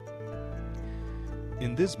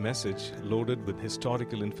In this message, loaded with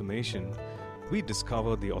historical information, we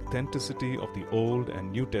discover the authenticity of the Old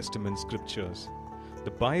and New Testament scriptures. The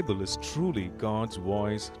Bible is truly God's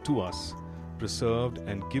voice to us, preserved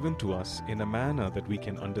and given to us in a manner that we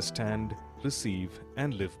can understand, receive,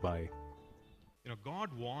 and live by.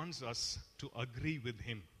 God wants us to agree with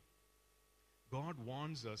Him. God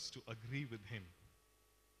wants us to agree with Him.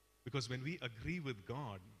 Because when we agree with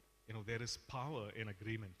God, there is power in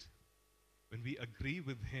agreement. When we agree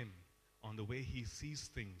with Him on the way He sees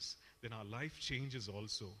things, then our life changes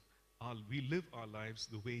also. We live our lives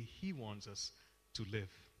the way He wants us to live.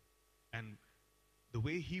 And the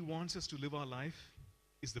way He wants us to live our life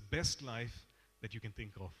is the best life that you can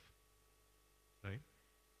think of. Right?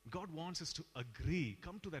 God wants us to agree,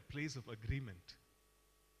 come to that place of agreement.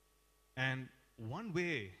 And one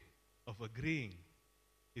way of agreeing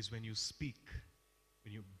is when you speak,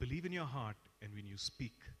 when you believe in your heart and when you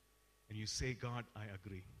speak and you say, God, I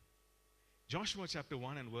agree. Joshua chapter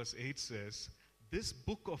 1 and verse 8 says, this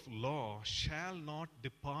book of law shall not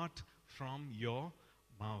depart from your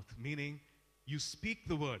mouth. Meaning, you speak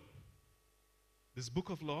the word. This book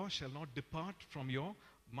of law shall not depart from your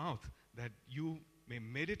mouth, that you may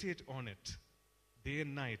meditate on it day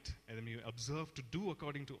and night, and then you observe to do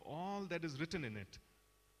according to all that is written in it.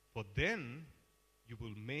 For then you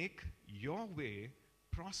will make your way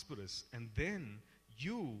prosperous, and then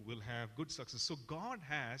you will have good success. So God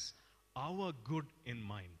has our good in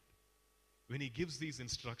mind. When He gives these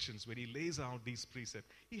instructions, when He lays out these precepts,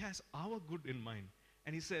 He has our good in mind.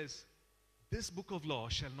 And He says, this book of law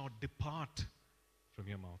shall not depart from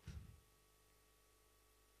your mouth.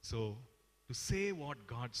 So, to say what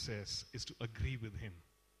God says is to agree with Him.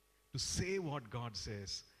 To say what God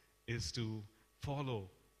says is to follow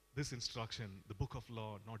this instruction, the book of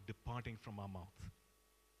law not departing from our mouth.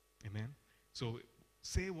 Amen? So,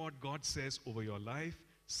 say what God says over your life.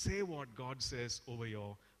 Say what God says over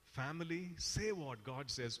your family. Say what God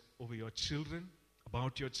says over your children,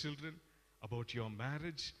 about your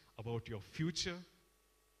marriage, about your future,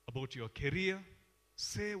 about your career.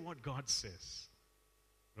 Say what God says.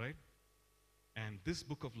 Right? And this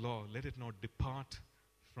book of law, let it not depart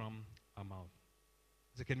from our mouth.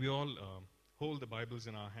 So can we all hold the Bibles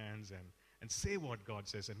in our hands and say what God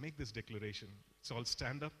says and make this declaration? Let's all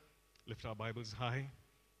stand up, lift our Bibles high.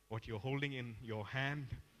 What you're holding in your hand,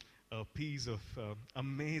 a piece of,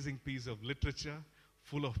 amazing piece of literature,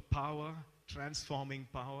 full of power, transforming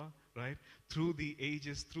power, right? Through the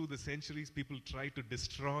ages, through the centuries, people try to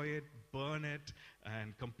destroy it, burn it,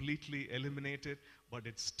 and completely eliminate it. But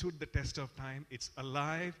it stood the test of time. It's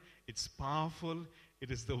alive. It's powerful.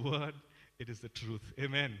 It is the Word. It is the truth.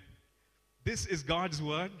 Amen. This is God's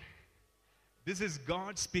Word. This is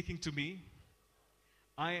God speaking to me.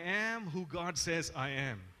 I am who God says I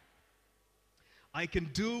am. I can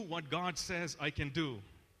do what God says I can do.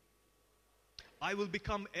 I will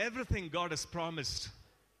become everything God has promised.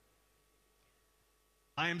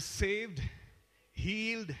 I am saved,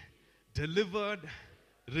 healed, delivered,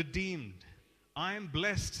 redeemed. I am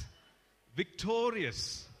blessed,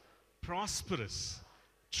 victorious, prosperous,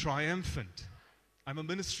 triumphant. I'm a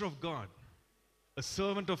minister of God, a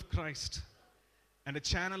servant of Christ, and a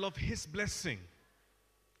channel of His blessing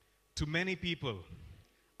to many people.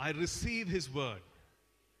 I receive His word.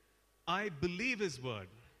 I believe His word.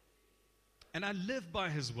 And I live by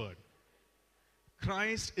His word.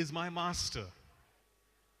 Christ is my master.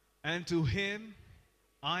 And to Him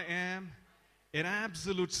I am in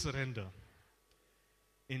absolute surrender.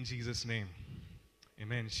 In Jesus' name.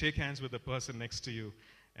 Amen. Shake hands with the person next to you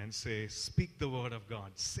and say, speak the word of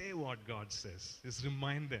God. Say what God says. Just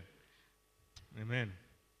remind them. Amen.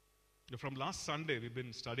 From last Sunday, we've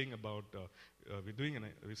been studying about,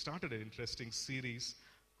 we started an interesting series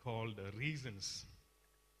called Reasons.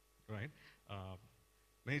 Right?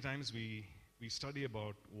 Many times we study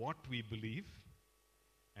about what we believe.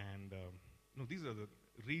 And these are the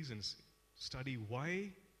reasons. Study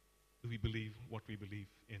why do we believe what we believe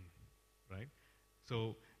in, right?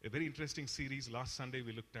 So a very interesting series. Last Sunday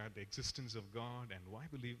we looked at the existence of God and why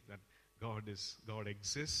believe that God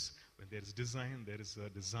exists. When there is design, there is a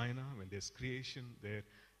designer. When there's creation, there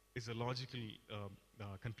is a logical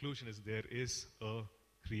conclusion is there is a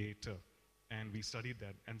creator. And we studied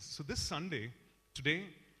that. And so this Sunday, today,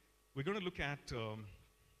 we're going to look at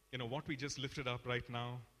what we just lifted up right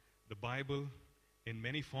now, the Bible in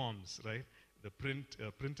many forms, right? The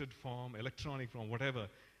printed form, electronic form, whatever.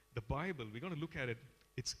 The Bible, we're going to look at it,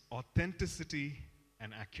 its authenticity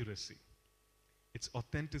and accuracy. It's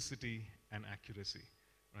authenticity and accuracy,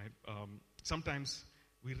 right? Sometimes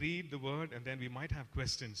we read the word and then we might have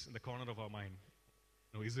questions in the corner of our mind.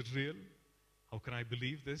 Is it real? How can I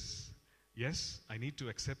believe this? Yes, I need to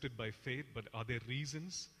accept it by faith, but are there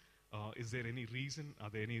reasons? Is there any reason?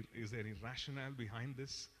 Is there any rationale behind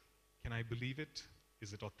this? Can I believe it?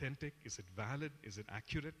 Is it authentic? Is it valid? Is it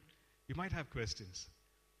accurate? You might have questions.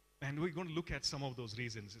 And we're going to look at some of those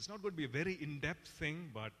reasons. It's not going to be a very in-depth thing,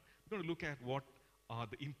 but we're going to look at what are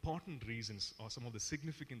the important reasons or some of the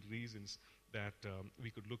significant reasons that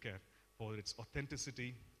we could look at for its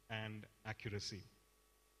authenticity and accuracy.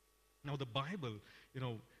 Now, the Bible,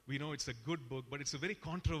 we know it's a good book, but it's a very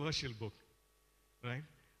controversial book, right?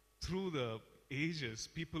 Through the ages,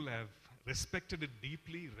 people have respected it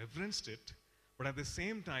deeply, reverenced it, but at the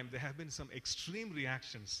same time, there have been some extreme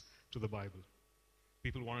reactions to the Bible.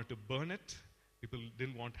 People wanted to burn it. People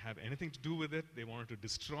didn't want to have anything to do with it. They wanted to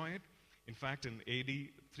destroy it. In fact, in AD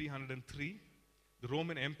 303, the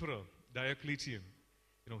Roman Emperor Diocletian,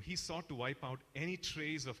 he sought to wipe out any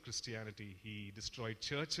trace of Christianity. He destroyed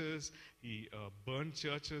churches. He burned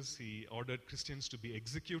churches. He ordered Christians to be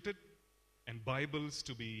executed and Bibles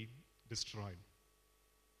to be destroyed.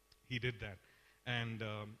 He did that. And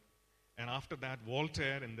after that,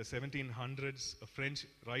 Voltaire in the 1700s, a French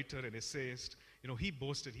writer and essayist, he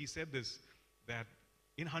boasted, he said this, that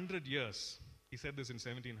in 100 years, he said this in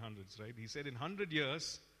 1700s, right? He said in 100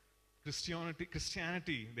 years,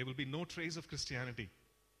 Christianity, there will be no trace of Christianity.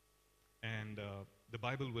 And the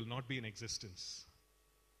Bible will not be in existence.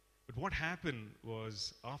 But what happened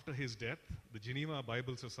was, after his death, the Geneva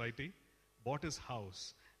Bible Society bought his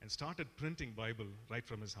house and started printing Bible right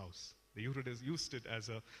from his house. They used it as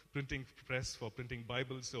a printing press for printing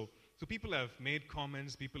Bibles. So people have made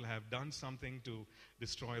comments. People have done something to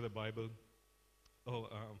destroy the Bible.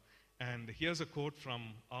 And here's a quote from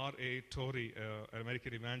R.A. Torrey, an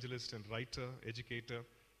American evangelist and writer, educator.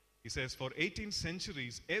 He says, "For 18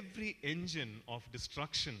 centuries, every engine of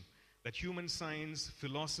destruction that human science,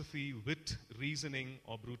 philosophy, wit, reasoning,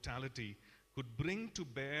 or brutality could bring to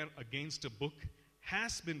bear against a book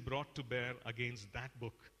has been brought to bear against that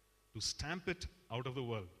book to stamp it out of the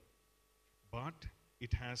world. But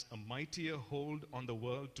it has a mightier hold on the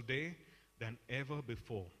world today than ever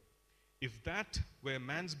before. If that were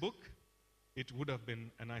man's book, it would have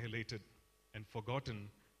been annihilated and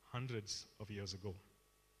forgotten hundreds of years ago."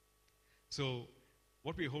 So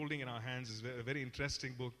what we're holding in our hands is a very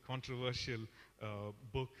interesting book, controversial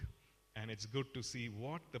book, and it's good to see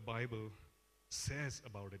what the Bible says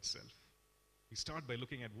about itself. We start by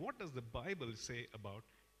looking at what does the Bible say about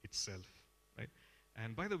itself, right?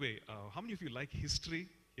 And by the way, how many of you like history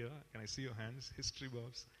here? Can I see your hands? History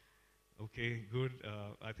buffs? Okay, good.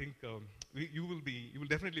 I think you will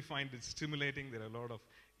definitely find it stimulating. There are a lot of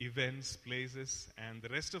events, places, and the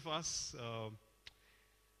rest of us,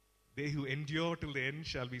 they who endure till the end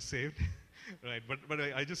shall be saved, right? But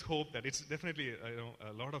I just hope that it's definitely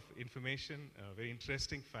a lot of information, very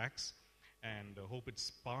interesting facts, and hope it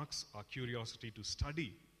sparks our curiosity to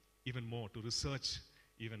study even more, to research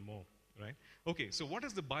even more, right? Okay, so what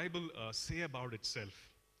does the Bible say about itself?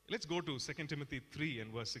 Let's go to 2 Timothy 3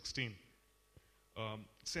 and verse 16.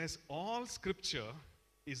 It says, "All Scripture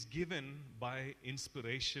is given by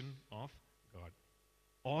inspiration of God."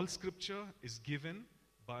 All Scripture is given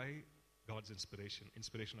by God's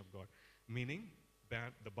inspiration of God. Meaning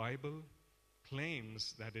that the Bible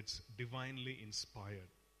claims that it's divinely inspired,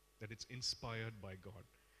 that it's inspired by God,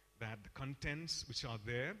 that the contents which are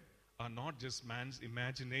there are not just man's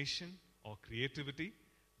imagination or creativity,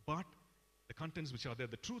 but the contents which are there,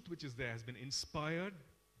 the truth which is there has been inspired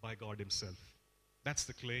by God himself. That's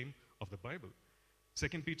the claim of the Bible.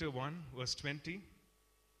 2 Peter 1 verse 20,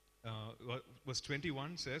 verse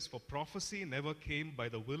 21 says, "For prophecy never came by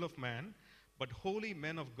the will of man, but holy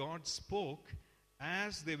men of God spoke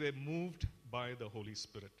as they were moved by the Holy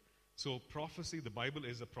Spirit." So prophecy, the Bible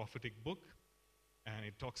is a prophetic book, and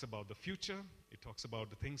it talks about the future, it talks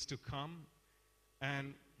about the things to come.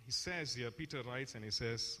 And he says here, Peter writes and he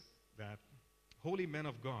says that holy men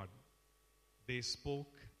of God, they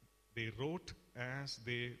spoke, they wrote as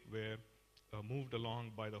they were moved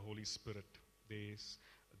along by the Holy Spirit.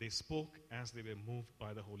 They spoke as they were moved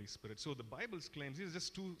by the Holy Spirit. So the Bible's claims, these are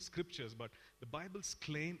just two scriptures, but the Bible's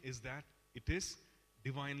claim is that it is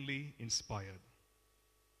divinely inspired.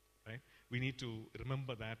 Right? We need to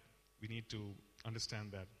remember that. We need to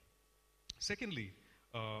understand that. Secondly,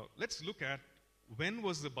 let's look at when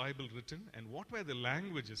was the Bible written and what were the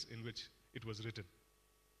languages in which it was written.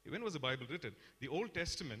 When was the Bible written? The Old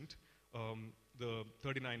Testament, the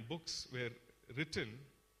 39 books were written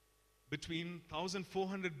between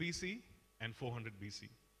 1400 BC and 400 BC,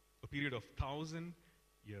 a period of 1,000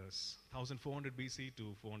 years, 1400 BC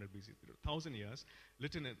to 400 BC, 1,000 years,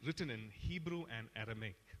 written in Hebrew and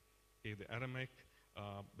Aramaic. Okay, the Aramaic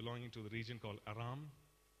belonging to the region called Aram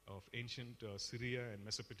of ancient Syria and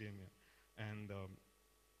Mesopotamia. And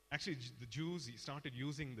actually, the Jews started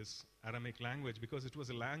using this Aramaic language because it was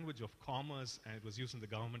a language of commerce and it was used in the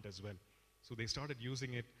government as well. So they started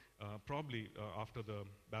using it probably after the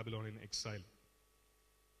Babylonian exile.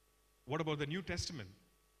 What about the New Testament?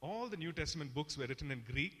 All the New Testament books were written in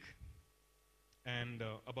Greek, and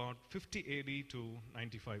about 50 AD to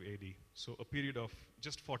 95 AD. So a period of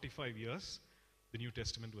just 45 years, the New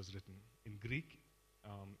Testament was written in Greek.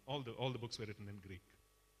 All the books were written in Greek.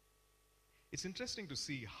 It's interesting to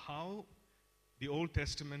see how the Old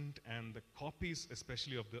Testament and the copies,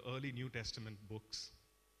 especially of the early New Testament books,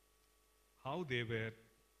 how they were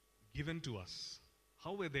given to us,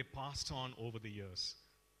 how were they passed on over the years.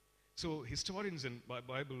 So historians and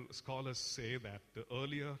Bible scholars say that the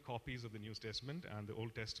earlier copies of the New Testament and the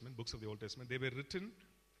Old Testament, books of the Old Testament, they were written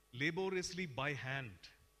laboriously by hand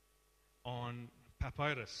on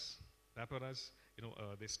papyrus. Papyrus,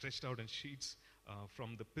 they stretched out in sheets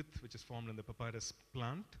from the pith which is formed in the papyrus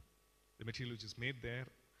plant, the material which is made there.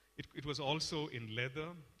 It was also in leather.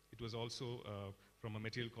 It was also from a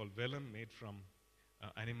material called vellum made from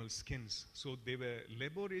animal skins. So they were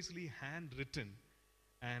laboriously handwritten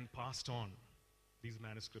and passed on. These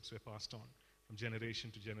manuscripts were passed on from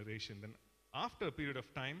generation to generation. Then after a period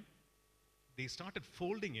of time, they started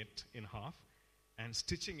folding it in half and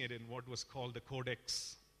stitching it in what was called the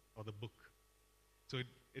codex, or the book. So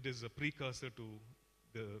it is a precursor to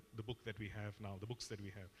the book that we have now, the books that we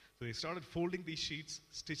have. So they started folding these sheets,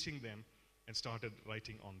 stitching them, and started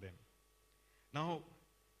writing on them. Now,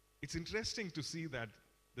 it's interesting to see that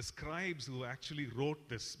the scribes who actually wrote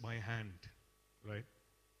this by hand, right,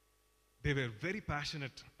 they were very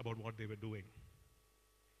passionate about what they were doing.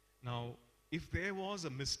 Now, if there was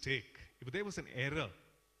a mistake, if there was an error,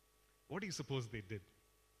 what do you suppose they did?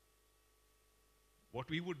 What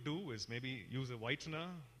we would do is maybe use a whitener,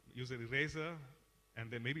 use an eraser,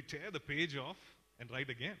 and then maybe tear the page off and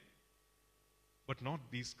write again. But not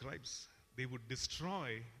these scribes. They would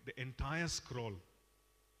destroy the entire scroll.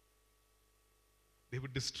 They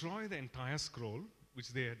would destroy the entire scroll, which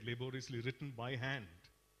they had laboriously written by hand,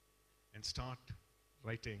 and start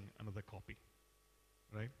writing another copy,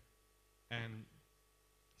 right? And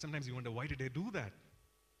sometimes you wonder, why did they do that?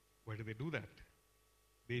 Why did they do that?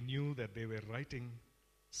 They knew that they were writing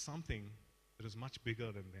something that was much bigger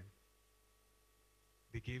than them.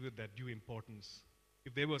 They gave it that due importance.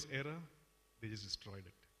 If there was error, they just destroyed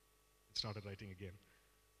it and started writing again.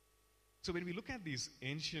 So when we look at these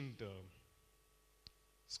ancient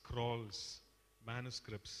scrolls,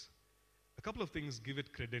 manuscripts, a couple of things give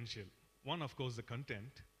it credential. One, of course, the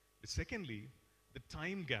content. But secondly, the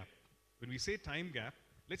time gap. When we say time gap,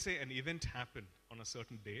 let's say an event happened on a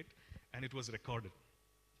certain date and it was recorded.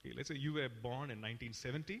 Okay, let's say you were born in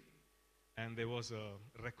 1970 and there was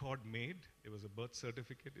a record made. There was a birth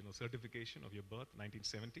certificate, certification of your birth,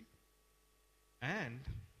 1970. And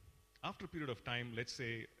after a period of time, let's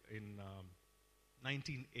say in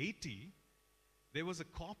 1980, there was a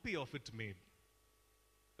copy of it made.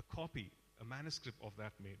 A manuscript of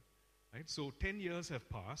that made. Right? So 10 years have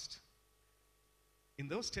passed. In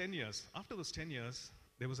those 10 years, after those 10 years,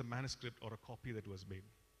 there was a manuscript or a copy that was made.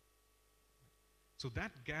 So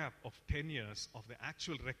that gap of 10 years of the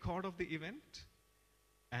actual record of the event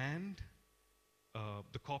and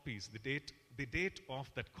the copies, the date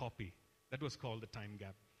of that copy, that was called the time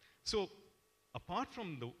gap. So apart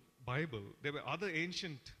from the Bible, there were other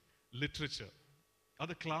ancient literature,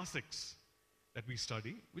 other classics that we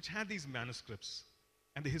study, which had these manuscripts.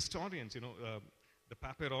 And the historians, the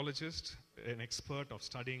papyrologist, an expert of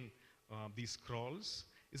studying these scrolls,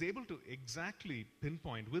 is able to exactly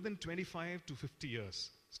pinpoint within 25 to 50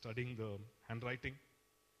 years, studying the handwriting,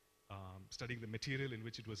 studying the material in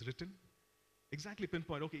which it was written, exactly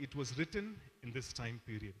pinpoint, okay, it was written in this time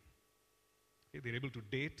period. Okay, they're able to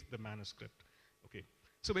date the manuscript. Okay,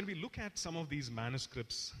 so when we look at some of these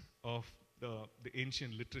manuscripts of the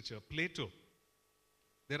ancient literature, Plato,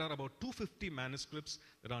 there are about 250 manuscripts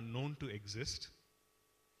that are known to exist.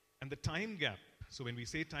 And the time gap, so when we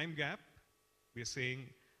say time gap, we are saying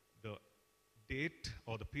the date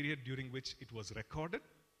or the period during which it was recorded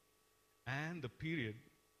and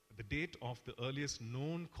the date of the earliest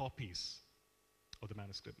known copies of the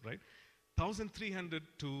manuscript, right? 1,300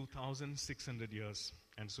 to 1,600 years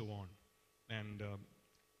and so on. And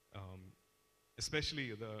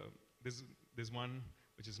especially there's one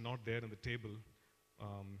which is not there in the table.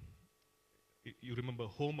 You remember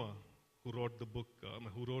Homer, who wrote the book,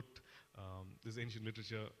 this ancient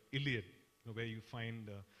literature, Iliad, where you find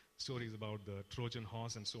stories about the Trojan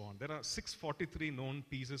horse and so on. There are 643 known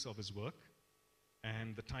pieces of his work,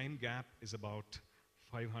 and the time gap is about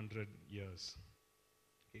 500 years.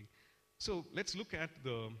 Okay. So let's look at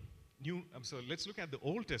let's look at the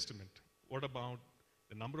Old Testament. What about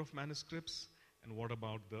the number of manuscripts, and what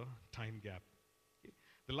about the time gap? Okay.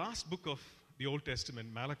 The last book of the Old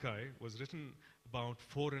Testament, Malachi, was written about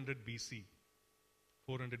 400 BC.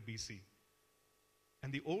 400 BC.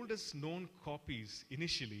 And the oldest known copies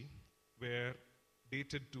initially were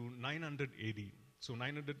dated to 900 AD. So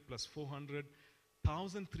 900 plus 400,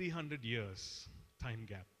 1,300 years time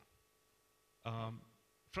gap.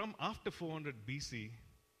 From after 400 BC,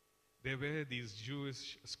 there were these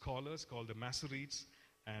Jewish scholars called the Masoretes,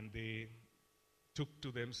 and they took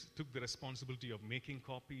the responsibility of making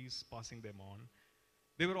copies, passing them on.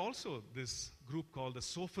 There were also this group called the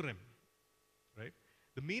Sopherim, right?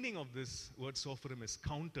 The meaning of this word Sopherim is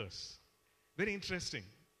counters. Very interesting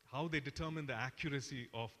how they determine the accuracy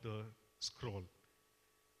of the scroll.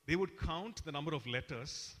 They would count the number of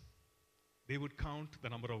letters. They would count the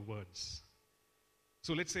number of words.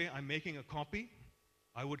 So let's say I'm making a copy.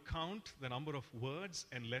 I would count the number of words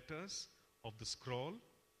and letters of the scroll,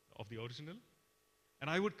 of the original. And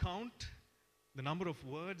I would count the number of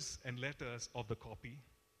words and letters of the copy.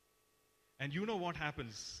 And you know what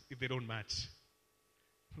happens if they don't match,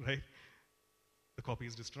 right? The copy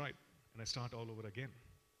is destroyed, and I start all over again.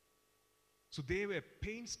 So they were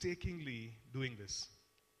painstakingly doing this.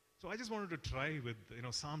 So I just wanted to try with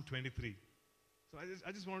Psalm 23. So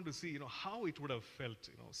I just wanted to see how it would have felt.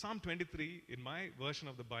 Psalm 23 in my version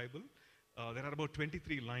of the Bible, there are about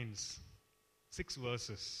 23 lines, 6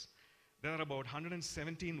 verses. There are about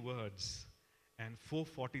 117 words and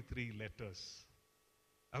 443 letters.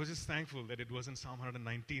 I was just thankful that it wasn't Psalm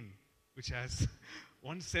 119, which has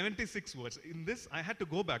 176 words. In this, I had to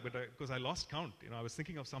go back because I lost count. I was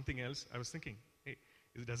thinking of something else. I was thinking, hey,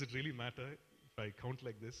 does it really matter if I count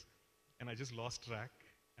like this? And I just lost track,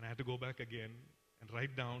 and I had to go back again and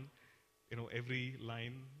write down, every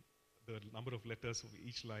line, the number of letters of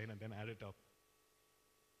each line, and then add it up.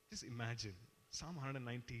 Just imagine, Psalm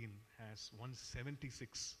 119 has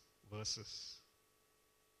 176 verses.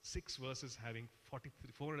 6 verses having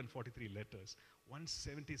 443 letters.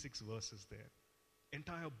 176 verses there.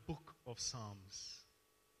 Entire book of Psalms.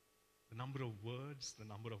 The number of words, the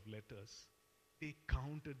number of letters. They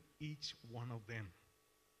counted each one of them.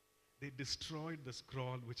 They destroyed the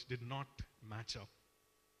scroll which did not match up.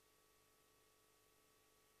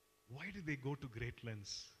 Why did they go to great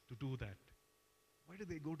lengths to do that? Why did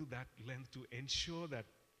they go to that length to ensure that,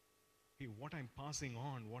 hey, what I'm passing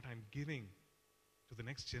on, what I'm giving to the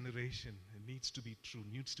next generation, it needs to be true,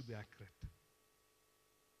 needs to be accurate?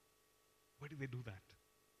 Why did they do that?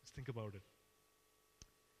 Just think about it.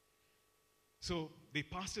 So they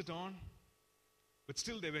passed it on, but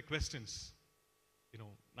still there were questions.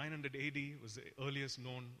 900 AD was the earliest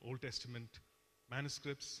known Old Testament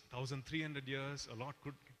manuscripts. 1,300 years, a lot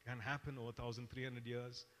can happen over 1,300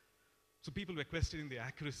 years. So people were questioning the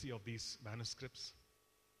accuracy of these manuscripts.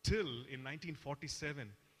 Till in 1947,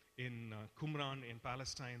 in Qumran in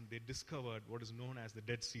Palestine, they discovered what is known as the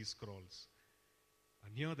Dead Sea Scrolls.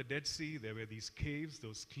 Near the Dead Sea, there were these caves,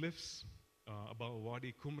 those cliffs above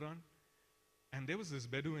Wadi Qumran. And there was this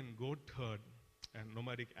Bedouin goat herd and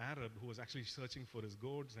nomadic Arab who was actually searching for his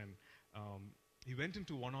goats. And he went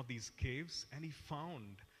into one of these caves and he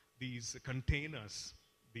found these containers,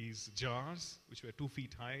 these jars, which were 2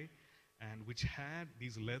 feet high and which had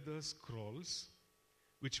these leather scrolls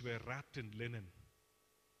which were wrapped in linen.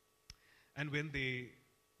 And when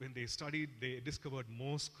they studied, they discovered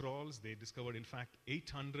more scrolls. They discovered, in fact,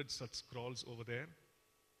 800 such scrolls over there,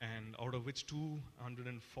 and out of which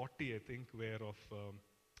 240, I think, were of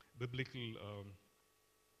biblical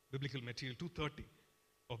material, 230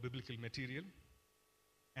 of biblical material.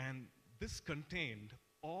 And this contained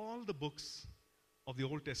all the books of the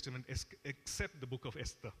Old Testament except the book of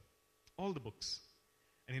Esther. All the books.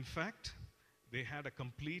 And in fact, they had a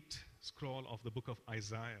complete scroll of the book of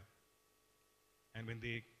Isaiah. And when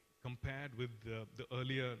they compared with the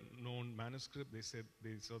earlier known manuscript,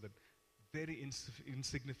 they saw that very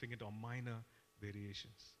insignificant or minor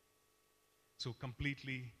variations. So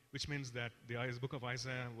completely, which means that the book of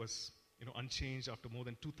Isaiah was unchanged after more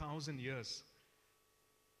than 2,000 years.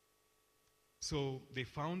 So they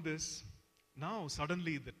found this. Now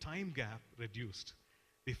suddenly the time gap reduced.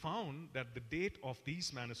 They found that the date of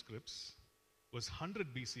these manuscripts was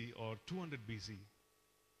 100 BC or 200 BC.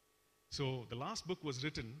 So the last book was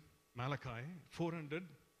written, Malachi, 400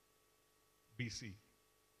 BC.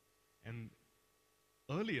 And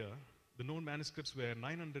earlier, the known manuscripts were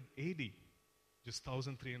 900 AD. just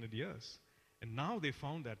 1,300 years. And now they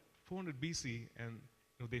found that 400 BC, and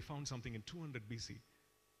they found something in 200 BC.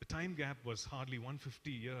 The time gap was hardly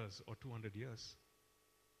 150 years or 200 years.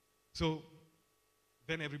 So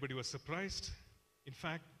then everybody was surprised. In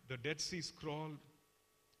fact, the Dead Sea Scroll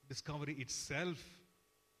discovery itself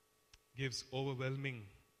gives overwhelming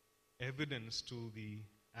evidence to the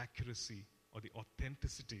accuracy or the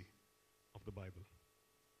authenticity of the Bible.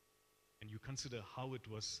 And you consider how it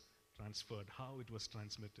was transferred, how it was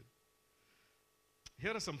transmitted.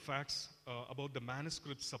 Here are some facts about the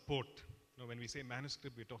manuscript support. When we say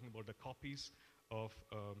manuscript, we're talking about the copies of,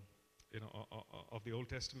 of the Old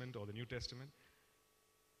Testament or the New Testament.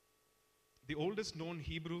 The oldest known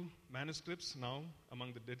Hebrew manuscripts now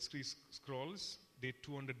among the Dead Sea Scrolls date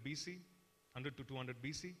 200 BC, 100 to 200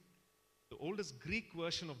 BC. The oldest Greek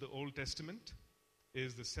version of the Old Testament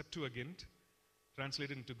is the Septuagint,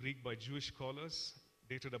 translated into Greek by Jewish scholars,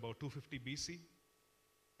 dated about 250 BC.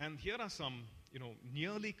 And here are some,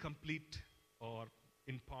 nearly complete, or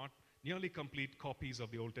in part, nearly complete copies of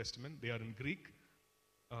the Old Testament. They are in Greek.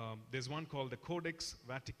 There's one called the Codex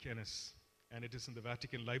Vaticanus, and it is in the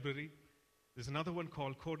Vatican Library. There's another one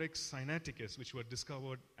called Codex Sinaiticus, which were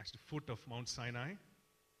discovered at the foot of Mount Sinai,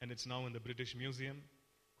 and it's now in the British Museum.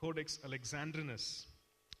 Codex Alexandrinus,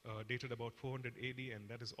 dated about 400 AD, and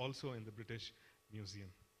that is also in the British Museum.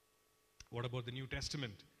 What about the New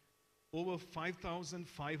Testament? Over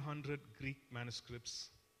 5,500 Greek manuscripts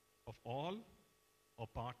of all or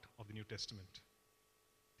part of the New Testament.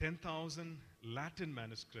 10,000 Latin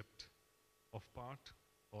manuscript of part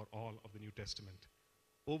or all of the New Testament.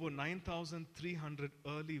 Over 9,300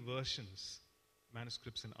 early versions,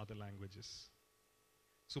 manuscripts in other languages.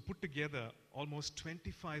 So put together, almost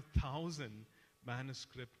 25,000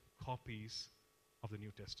 manuscript copies of the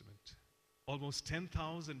New Testament. Almost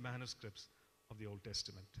 10,000 manuscripts of the Old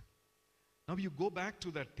Testament. Now you go back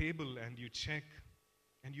to that table and you check,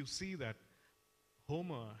 and you see that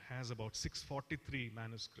Homer has about 643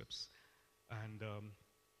 manuscripts. And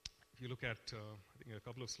if you look at, I think a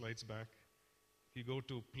couple of slides back, if you go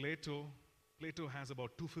to Plato, Plato has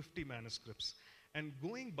about 250 manuscripts. And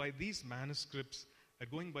going by these manuscripts,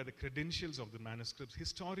 going by the credentials of the manuscripts,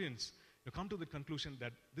 historians come to the conclusion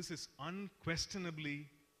that this is unquestionably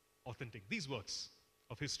authentic. These works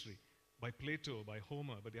of history by Plato, by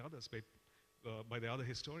Homer, by the others, by the other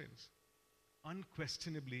historians,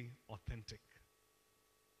 unquestionably authentic.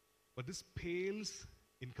 But this pales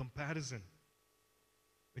in comparison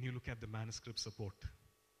when you look at the manuscript support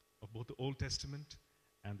of both the Old Testament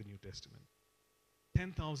and the New Testament.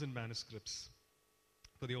 10,000 manuscripts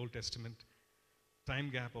for the Old Testament,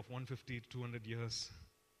 time gap of 150 to 200 years.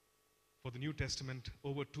 For the New Testament,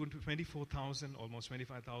 over 24,000, almost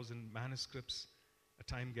 25,000 manuscripts, a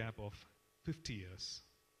time gap of 50 years.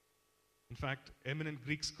 In fact, eminent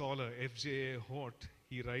Greek scholar F.J.A. Hort,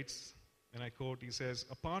 he writes, and I quote, he says,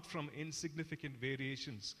 apart from insignificant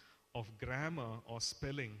variations of grammar or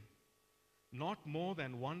spelling, not more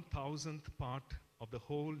than 1,000th part of the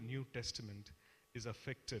whole New Testament is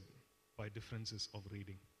affected by differences of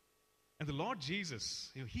reading. And the Lord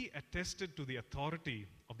Jesus, he attested to the authority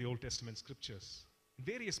of the Old Testament scriptures in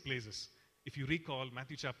various places. If you recall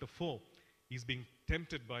Matthew chapter 4, he's being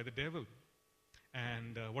tempted by the devil.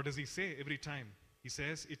 And what does he say every time? He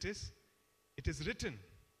says, it is written.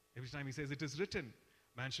 Every time he says, it is written.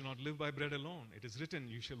 Man shall not live by bread alone. It is written,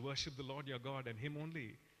 you shall worship the Lord your God and him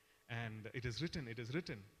only. And it is written, it is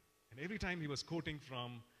written. And every time he was quoting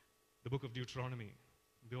from the book of Deuteronomy,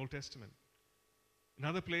 the Old Testament.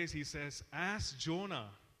 Another place he says, as Jonah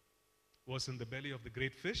was in the belly of the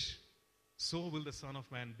great fish, so will the Son of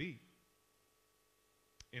Man be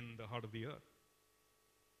in the heart of the earth.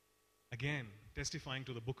 Again, testifying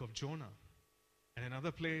to the book of Jonah. And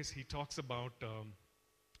another place he talks about,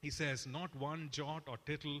 he says, not one jot or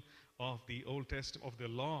tittle of the Old Testament, of the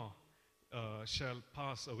law, shall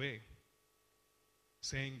pass away.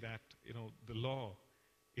 Saying that, the law,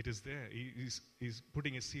 it is there. He's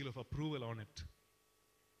putting a seal of approval on it.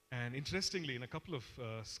 And interestingly, in a couple of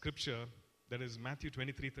scripture, that is Matthew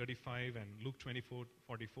 23:35 and Luke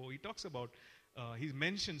 24:44, he talks about, he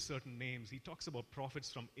mentions certain names. He talks about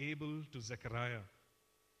prophets from Abel to Zechariah.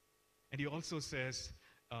 And he also says,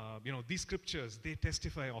 these scriptures, they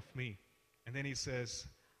testify of me. And then he says,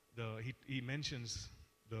 he mentions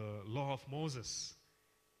the law of Moses.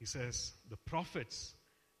 He says the prophets,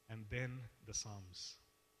 and then the Psalms.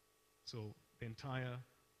 So the entire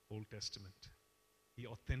Old Testament. He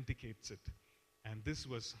authenticates it. And this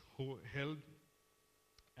was held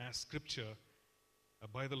as scripture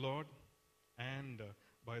by the Lord and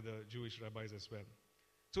by the Jewish rabbis as well.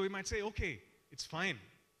 So we might say, okay, it's fine.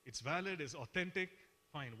 It's valid, it's authentic,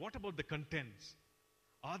 fine. What about the contents?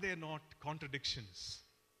 Are there not contradictions?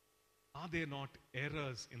 Are there not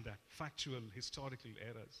errors in that? Factual, historical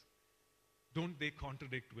errors? Don't they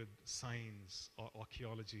contradict with science or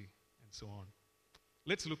archaeology and so on?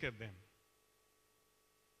 Let's look at them.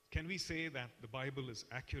 Can we say that the Bible is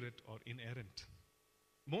accurate or inerrant?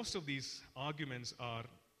 Most of these arguments are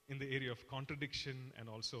in the area of contradiction and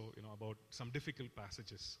also, about some difficult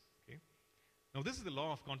passages. Okay? Now, this is the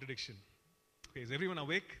law of contradiction. Okay, is everyone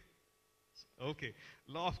awake? Okay,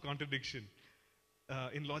 law of contradiction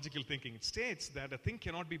in logical thinking. It states that a thing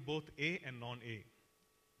cannot be both A and non-A,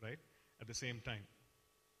 right, at the same time.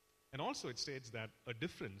 And also it states that a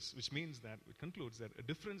difference, which means that it concludes that a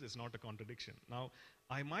difference is not a contradiction. Now,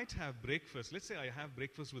 I might have breakfast. Let's say I have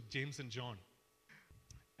breakfast with James and John.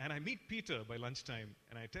 And I meet Peter by lunchtime,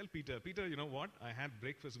 and I tell Peter, you know what? I had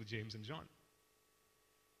breakfast with James and John.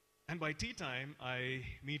 And by tea time, I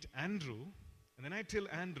meet Andrew, and then I tell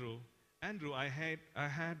Andrew, I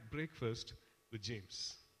had breakfast with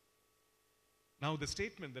James. Now, the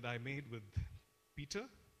statement that I made with Peter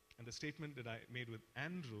and the statement that I made with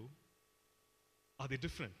Andrew, are they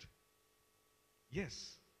different?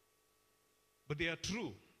 Yes. But they are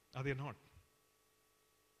true, are they not?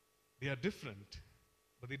 They are different,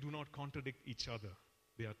 but they do not contradict each other.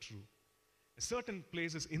 They are true. In certain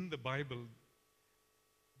places in the Bible,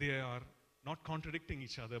 they are not contradicting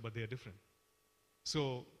each other, but they are different.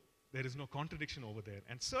 So there is no contradiction over there.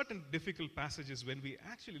 And certain difficult passages, when we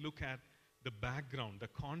actually look at the background, the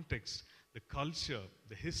context, the culture,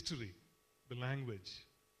 the history, the language,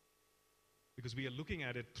 because we are looking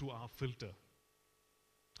at it through our filter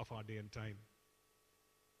of our day and time.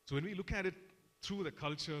 So when we look at it through the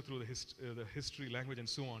culture, through the history, language, and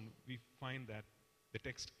so on, we find that the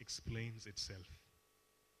text explains itself.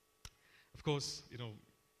 Of course, it'll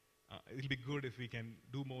be good if we can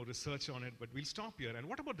do more research on it, but we'll stop here. And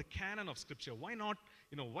what about the canon of Scripture? Why not,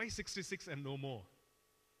 why 66 and no more?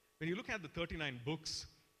 When you look at the 39 books,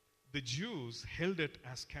 the Jews held it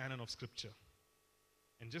as canon of Scripture.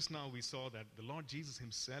 And just now we saw that the Lord Jesus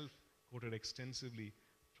himself quoted extensively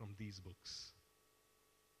from these books.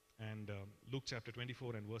 And Luke chapter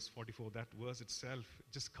 24 and verse 44, that verse itself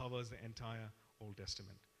just covers the entire Old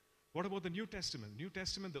Testament. What about the New Testament? New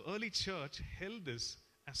Testament, the early church held this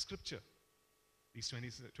as Scripture, these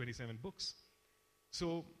 27 books.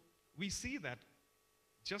 So we see that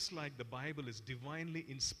just like the Bible is divinely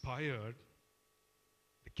inspired,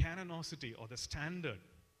 the canonicity or the standard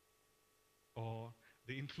or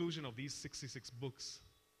the inclusion of these 66 books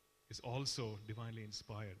is also divinely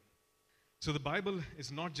inspired. So the Bible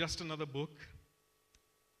is not just another book,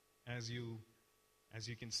 as you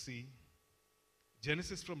can see.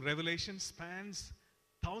 Genesis from Revelation spans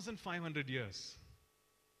 1,500 years,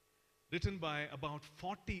 written by about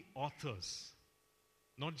 40 authors,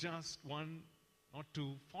 not just one, not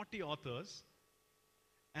two, 40 authors,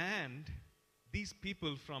 and these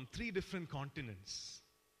people from 3 different continents: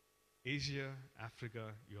 Asia, Africa,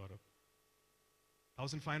 Europe.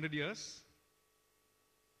 1,500 years,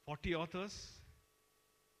 40 authors.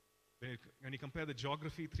 When you compare the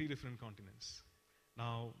geography, 3 different continents.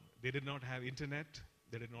 Now, they did not have internet,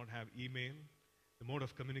 they did not have email. The mode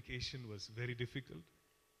of communication was very difficult.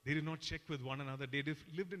 They did not check with one another. They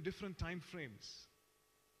lived in different time frames,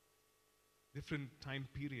 different time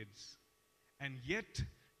periods. And yet,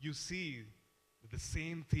 you see the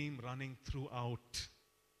same theme running throughout.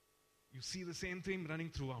 You see the same theme running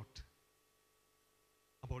throughout,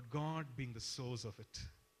 about God being the source of it.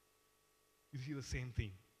 You see the same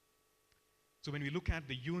theme. So when we look at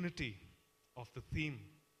the unity of the theme,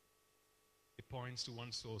 it points to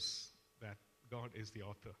one source, that God is the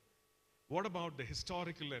author. What about the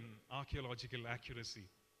historical and archaeological accuracy?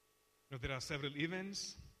 There are several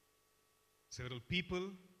events, several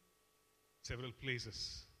people, several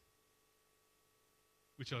places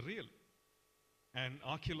which are real. And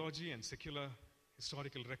archaeology and secular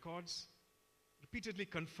historical records repeatedly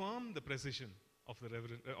confirm the precision of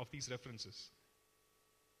these references.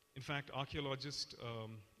 In fact, archaeologist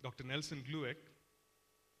Dr. Nelson Glueck,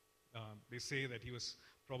 they say that he was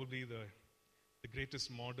probably the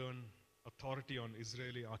greatest modern authority on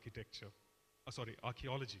Israeli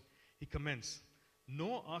archaeology. He comments,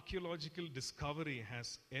 no archaeological discovery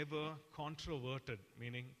has ever controverted,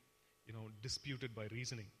 meaning, disputed by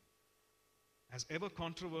reasoning, has ever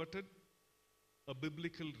controverted a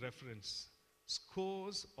biblical reference.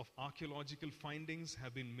 Scores of archaeological findings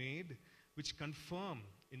have been made which confirm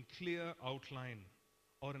in clear outline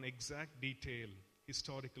or in exact detail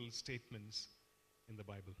historical statements in the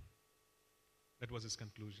Bible. That was his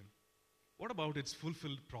conclusion. What about its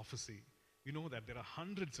fulfilled prophecy? We know that there are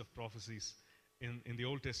hundreds of prophecies in the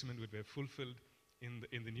Old Testament which were fulfilled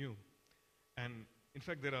in the New. And in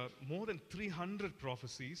fact, there are more than 300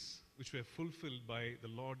 prophecies which were fulfilled by the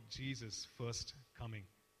Lord Jesus' first coming.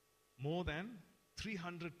 More than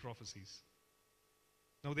 300 prophecies.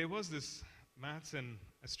 Now, there was this maths and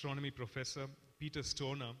astronomy professor, Peter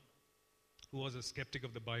Stoner, who was a skeptic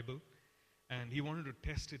of the Bible, and he wanted to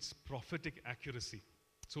test its prophetic accuracy.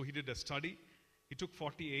 So he did a study. He took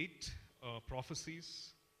 48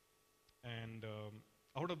 prophecies, and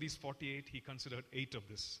out of these 48, he considered 8 of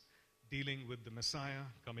this, dealing with the Messiah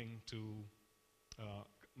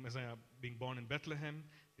Messiah being born in Bethlehem,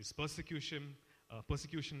 his persecution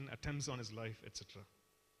attempts on his life, etc.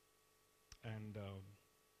 And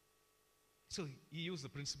so he used the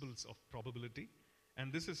principles of probability,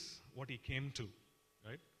 and this is what he came to,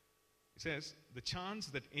 right? He says, the chance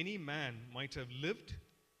that any man might have lived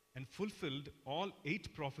and fulfilled all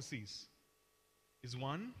 8 prophecies is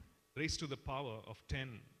 1 raised to the power of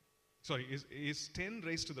 10. Sorry, is 10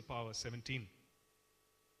 raised to the power 17.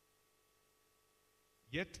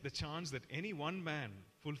 Yet the chance that any one man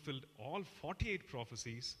fulfilled all 48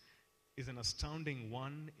 prophecies is an astounding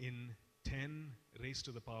 1 in 10 raised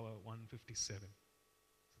to the power 157. So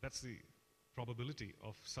that's the probability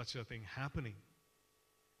of such a thing happening.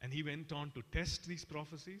 And he went on to test these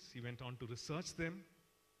prophecies. He went on to research them.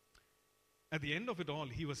 At the end of it all,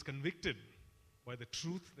 he was convicted by the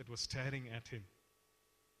truth that was staring at him.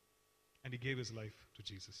 And he gave his life to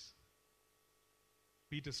Jesus.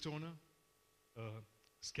 Peter Stoner, a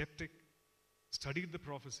skeptic, studied the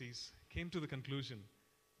prophecies, came to the conclusion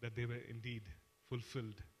that they were indeed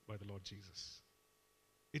fulfilled by the Lord Jesus.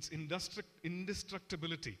 Its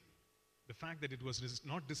indestructibility, the fact that it was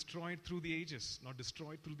not destroyed through the ages, not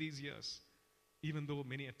destroyed through these years, even though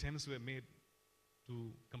many attempts were made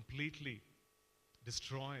to completely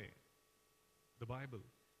destroy the Bible,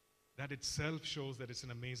 that itself shows that it's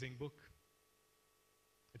an amazing book.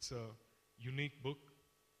 It's a unique book.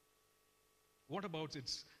 What about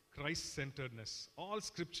its Christ-centeredness? All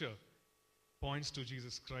Scripture points to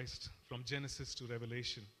Jesus Christ from Genesis to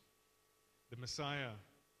Revelation. The Messiah,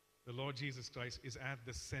 the Lord Jesus Christ, is at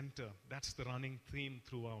the center. That's the running theme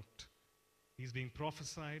throughout. He's being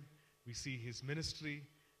prophesied. We see his ministry,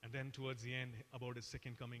 and then towards the end about his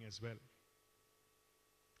second coming as well.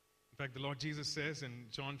 In fact, the Lord Jesus says in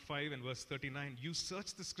John 5 and verse 39, you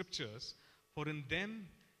search the Scriptures, for in them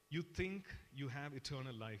you think you have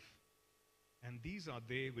eternal life. And these are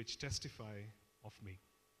they which testify of me.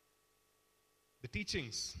 The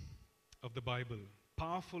teachings of the Bible,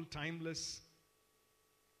 powerful, timeless,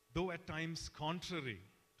 though at times contrary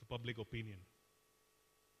to public opinion.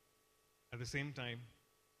 At the same time,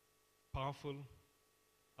 powerful,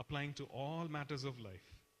 applying to all matters of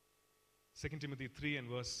life. 2 Timothy 3 and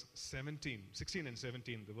verse 16 and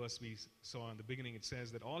 17, the verse we saw in the beginning, it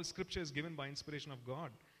says that all Scripture is given by inspiration of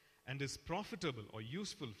God and is profitable or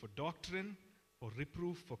useful for doctrine, for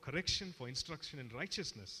reproof, for correction, for instruction in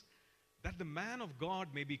righteousness, that the man of God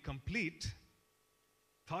may be complete,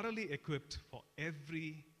 thoroughly equipped for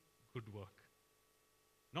every good work.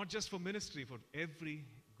 Not just for ministry, for every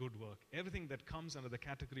good work. Everything that comes under the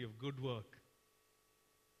category of good work.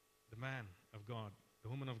 The man of God, the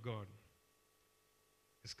woman of God,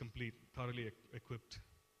 is complete, thoroughly equipped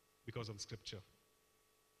because of the Scripture.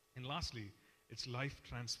 And lastly, its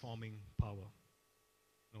life-transforming power.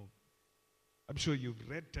 No, I'm sure you've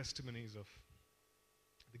read testimonies of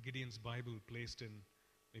the Gideon's Bible placed in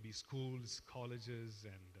maybe schools, colleges,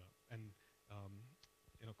 and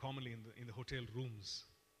commonly in the hotel rooms.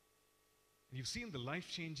 And you've seen the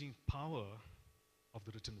life-changing power of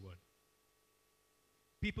the written word.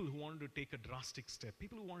 People who wanted to take a drastic step,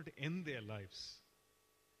 people who wanted to end their lives,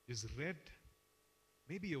 is read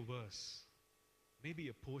maybe a verse, maybe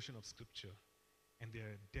a portion of Scripture, and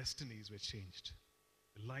their destinies were changed.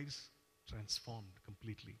 Their lives transformed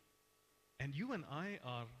completely. And you and I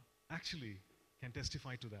are actually can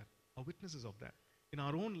testify to that, are witnesses of that in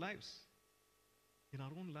our own lives. In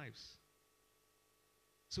our own lives.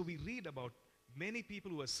 So we read about many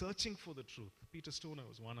people who are searching for the truth. Peter Stoner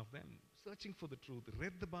was one of them, searching for the truth,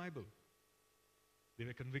 read the Bible. They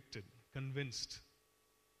were convicted, convinced,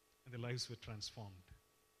 and their lives were transformed.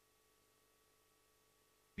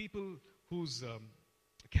 People whose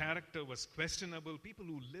character was questionable, people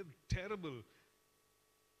who lived terrible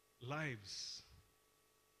lives,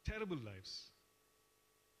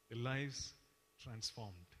 their lives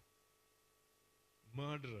transformed.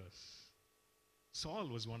 Murderers. Saul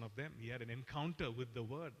was one of them. He had an encounter with the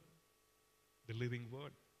Word, the living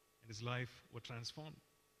Word, and his life was transformed.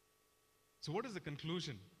 So what is the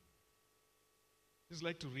conclusion? Just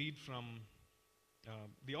like to read from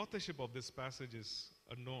the authorship of this passage is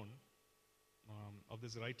unknown of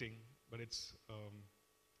this writing, but it's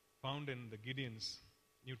found in the Gideon's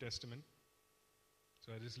New Testament.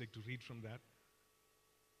 So I just like to read from that.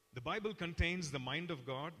 The Bible contains the mind of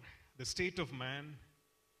God, the state of man,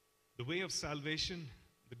 the way of salvation,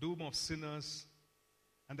 the doom of sinners,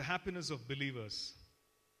 and the happiness of believers.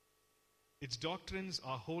 Its doctrines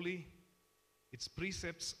are holy, its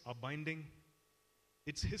precepts are binding,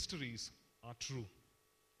 its histories are true,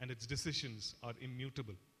 and its decisions are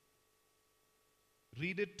immutable.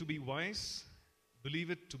 Read it to be wise, believe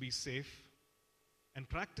it to be safe, and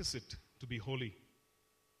practice it to be holy.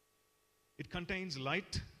 It contains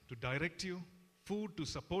light to direct you, food to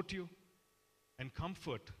support you, and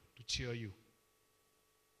comfort to cheer you.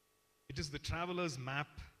 It is the traveler's map,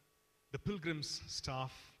 the pilgrim's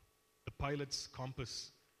staff, the pilot's compass,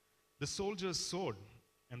 the soldier's sword,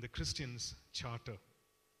 and the Christian's charter.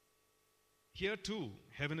 Here too,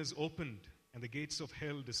 heaven is opened and the gates of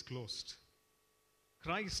hell disclosed.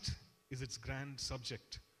 Christ is its grand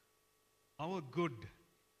subject, our good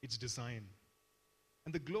its design,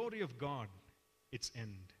 and the glory of God its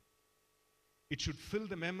end. It should fill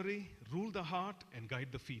the memory, rule the heart, and guide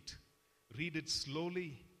the feet. Read it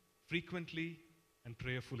slowly, frequently, and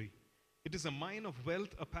prayerfully. It is a mine of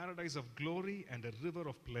wealth, a paradise of glory, and a river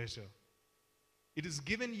of pleasure. It is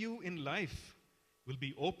given you in life, will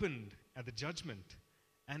be opened at the judgment,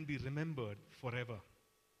 and be remembered forever.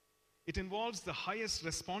 It involves the highest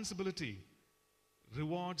responsibility,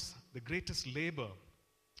 rewards the greatest labor,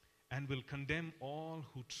 and will condemn all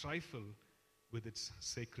who trifle with its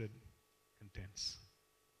sacred contents.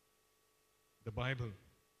 The Bible,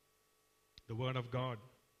 the Word of God,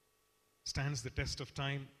 stands the test of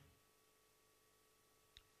time,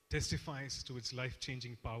 testifies to its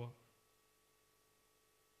life-changing power.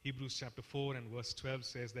 Hebrews chapter 4 and verse 12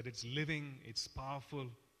 says that it's living, it's powerful,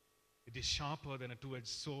 it is sharper than a two-edged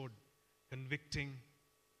sword, convicting.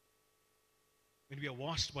 When we are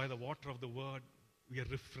washed by the water of the Word, we are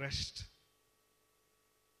refreshed.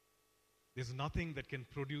 There's nothing that can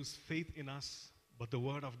produce faith in us but the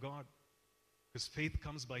Word of God, because faith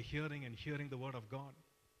comes by hearing, and hearing the Word of God.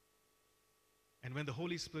 And when the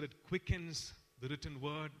Holy Spirit quickens the written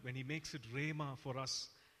Word, when He makes it rhema for us,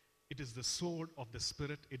 it is the sword of the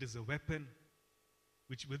Spirit. It is a weapon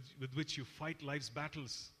with which you fight life's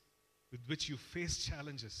battles, with which you face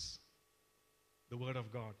challenges. The Word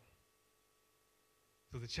of God.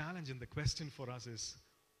 So the challenge and the question for us is,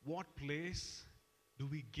 what place do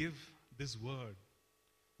we give this Word?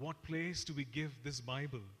 What place do we give this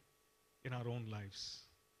Bible in our own lives,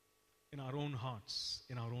 in our own hearts,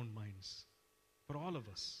 in our own minds? For all of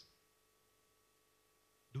us.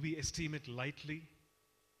 Do we esteem it lightly?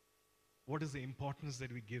 What is the importance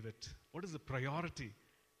that we give it? What is the priority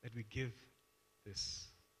that we give this?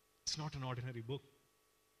 It's not an ordinary book.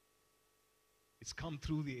 It's come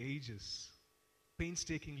through the ages,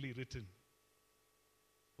 painstakingly written.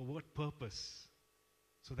 For what purpose?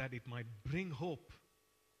 So that it might bring hope,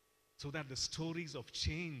 so that the stories of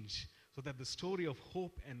change, so that the story of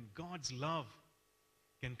hope and God's love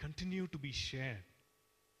can continue to be shared,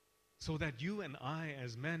 so that you and I,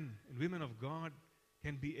 as men and women of God,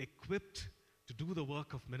 can be equipped to do the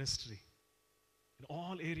work of ministry in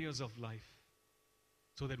all areas of life,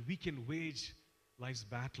 so that we can wage life's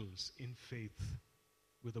battles in faith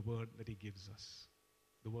with the Word that He gives us,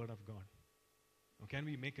 the Word of God. Now, can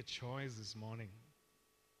we make a choice this morning?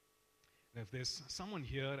 And if there's someone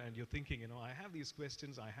here and you're thinking, I have these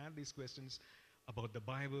questions, I had these questions about the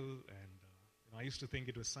Bible, and I used to think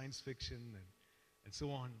it was science fiction and so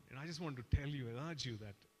on, and I just want to tell you, urge you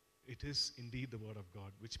that it is indeed the Word of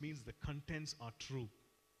God, which means the contents are true.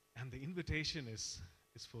 And the invitation is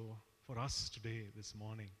for us today, this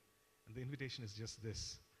morning. And the invitation is just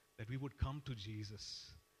this, that we would come to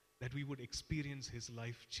Jesus, that we would experience His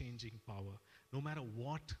life-changing power, no matter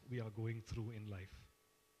what we are going through in life.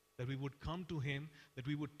 That we would come to Him, that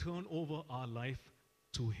we would turn over our life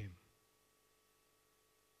to Him.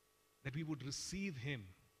 That we would receive Him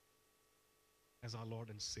as our Lord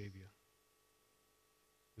and Savior.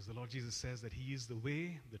 Because the Lord Jesus says that He is the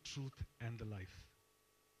way, the truth, and the life.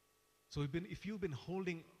 So if you've been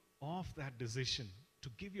holding off that decision to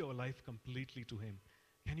give your life completely to Him,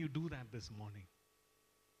 can you do that this morning?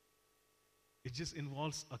 It just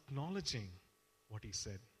involves acknowledging what He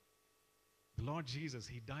said. The Lord Jesus,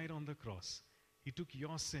 He died on the cross. He took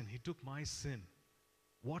your sin. He took my sin.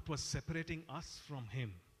 What was separating us from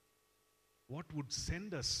Him? What would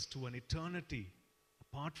send us to an eternity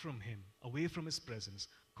apart from Him, away from His presence,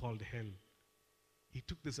 called hell? He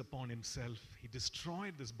took this upon himself. He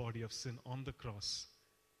destroyed this body of sin on the cross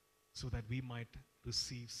so that we might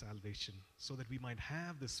receive salvation, so that we might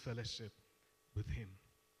have this fellowship with him.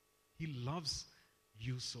 He loves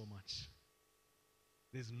you so much.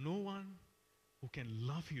 There's no one who can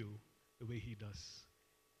love you the way he does.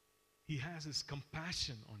 He has his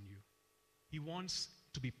compassion on you. He wants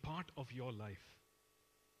to be part of your life.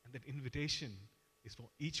 And that invitation is for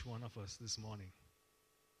each one of us this morning.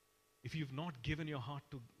 If you've not given your heart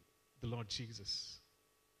to the Lord Jesus,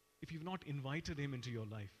 if you've not invited him into your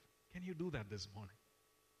life, can you do that this morning?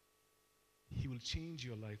 He will change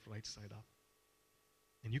your life right side up.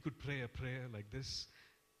 And you could pray a prayer like this.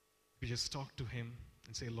 You just talk to him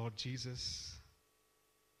and say, Lord Jesus,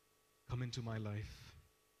 come into my life.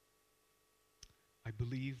 I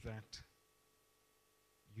believe that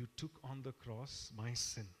you took on the cross my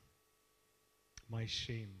sin, my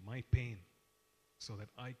shame, my pain, so that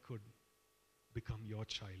I could become your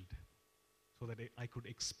child, so that I could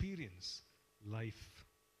experience life.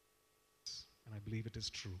 And I believe it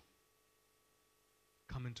is true.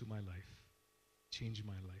 Come into my life. Change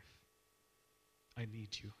my life. I need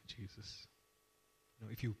you, Jesus. Now,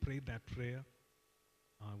 if you prayed that prayer,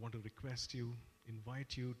 I want to request you,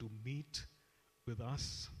 invite you to meet with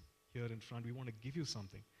us here in front. We want to give you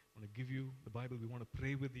something. We want to give you the Bible. We want to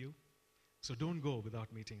pray with you. So don't go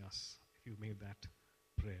without meeting us if you made that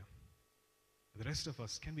prayer. The rest of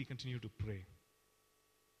us, can we continue to pray?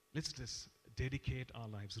 Let's just dedicate our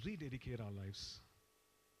lives, rededicate our lives.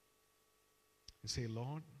 And say,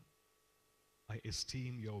 Lord, I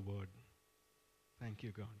esteem your word. Thank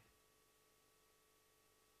you, God.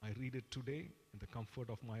 I read it today in the comfort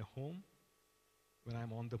of my home when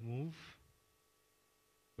I'm on the move.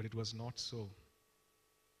 But it was not so.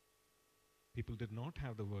 People did not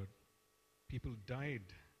have the word. People died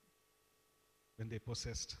when they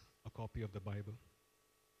possessed a copy of the Bible.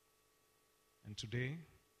 And today,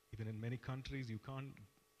 even in many countries, you can't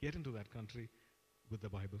get into that country with the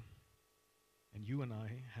Bible. And you and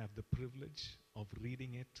I have the privilege of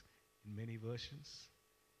reading it in many versions.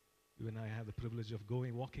 You and I have the privilege of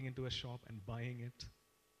walking into a shop and buying it.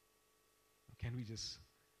 Can we just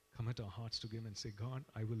commit our hearts to him and say, God,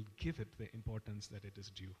 I will give it the importance that it is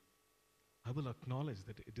due. I will acknowledge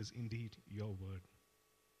that it is indeed your word.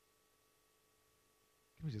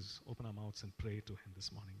 Can we just open our mouths and pray to him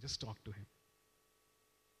this morning? Just talk to him.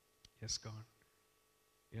 Yes, God.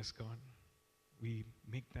 Yes, God. We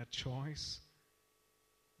make that choice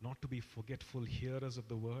not to be forgetful hearers of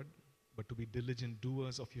the word, but to be diligent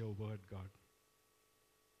doers of your word, God.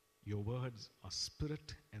 Your words are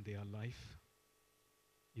spirit and they are life,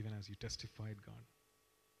 even as you testified, God.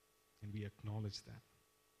 And we acknowledge that.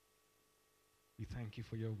 We thank you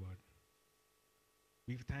for your word.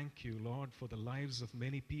 We thank you, Lord, for the lives of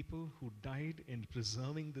many people who died in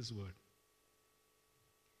preserving this word.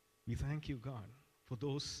 We thank you, God, for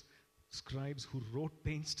those scribes who wrote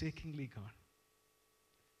painstakingly, God,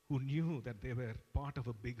 who knew that they were part of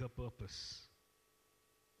a bigger purpose.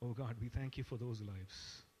 Oh God, we thank you for those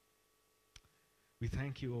lives. We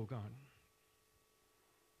thank you, oh God,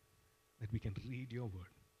 that we can read your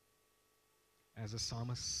word. As the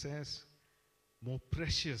psalmist says, more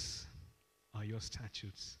precious are your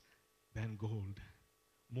statutes than gold,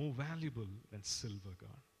 more valuable than silver,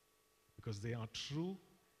 God, because they are true,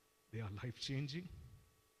 they are life-changing,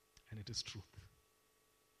 and it is truth.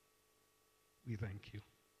 We thank you.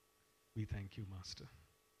 We thank you, Master.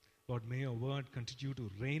 Lord, may your word continue to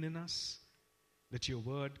reign in us. Let your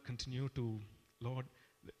word continue to, Lord,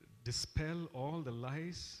 dispel all the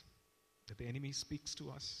lies that the enemy speaks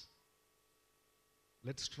to us.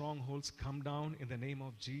 Let strongholds come down in the name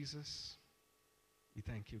of Jesus. We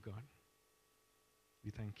thank you, God.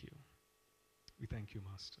 We thank you. We thank you,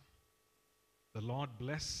 Master. The Lord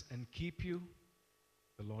bless and keep you.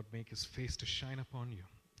 The Lord make his face to shine upon you.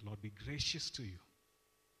 The Lord be gracious to you.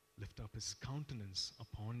 Lift up his countenance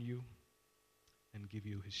upon you and give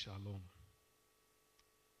you his shalom.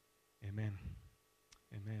 Amen.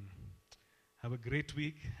 Amen. Have a great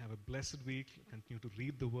week. Have a blessed week. Continue to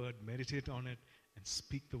read the word, meditate on it, and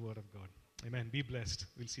speak the word of God. Amen. Be blessed.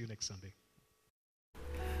 We'll see you next Sunday.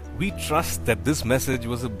 We trust that this message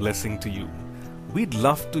was a blessing to you. We'd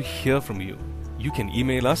love to hear from you. You can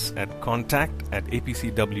email us at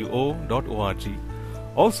contact@apcwo.org.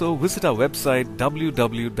 Also, visit our website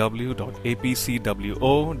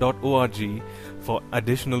www.apcwo.org for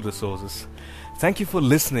additional resources. Thank you for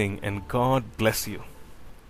listening, and God bless you.